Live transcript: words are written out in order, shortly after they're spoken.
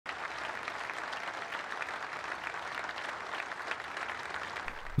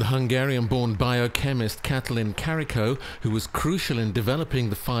The Hungarian-born biochemist Karikó, who was crucial in developing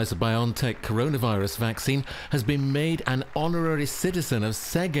the Pfizer-BioNTech coronavirus vaccine, has been made an honorary citizen of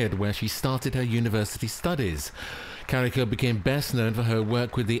Szeged, where she started her university studies. Karikó became best known for her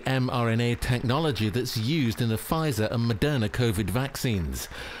work with the mRNA technology that's used in the Pfizer and Moderna Covid vaccines.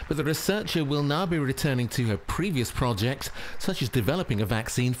 But the researcher will now be returning to her previous projects, such as developing a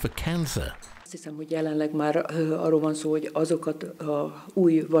vaccine for cancer. Azt hiszem, hogy jelenleg már arról van szó, hogy azokat a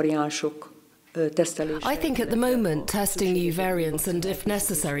új variánsok I think at the moment testing new variants and, if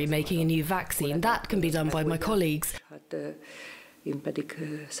necessary, making a new vaccine, that can be done by my colleagues. Én pedig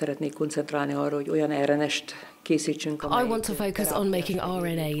szeretnék koncentrálni arra, hogy olyan RNA-st készítsünk, I want to focus on making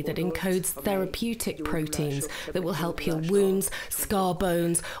RNA that encodes therapeutic proteins that will help heal wounds, scar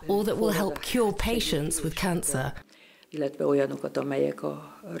bones, or that will help cure patients with cancer. Illetve olyanokat, amelyek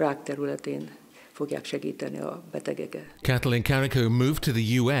a rák területén fogják segíteni a betegeket. Karikó moved to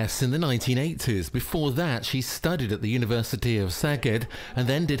the US in the 1980s. Before that, she studied at the University of Szeged and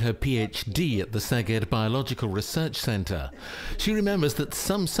then did her PhD at the Szeged Biological Research Center. She remembers that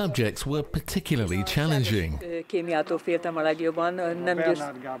some subjects were particularly challenging.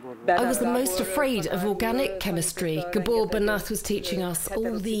 I was the most afraid of organic chemistry. Gabor Banath was teaching us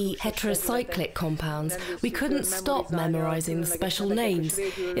all the heterocyclic compounds. We couldn't stop memorizing the special names.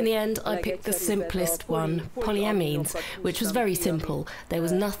 In the end, I picked the simplest one, polyamines, which was very simple. There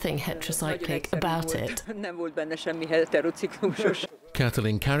was nothing heterocyclic about it.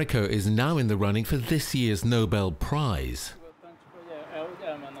 Karikó is now in the running for this year's Nobel Prize.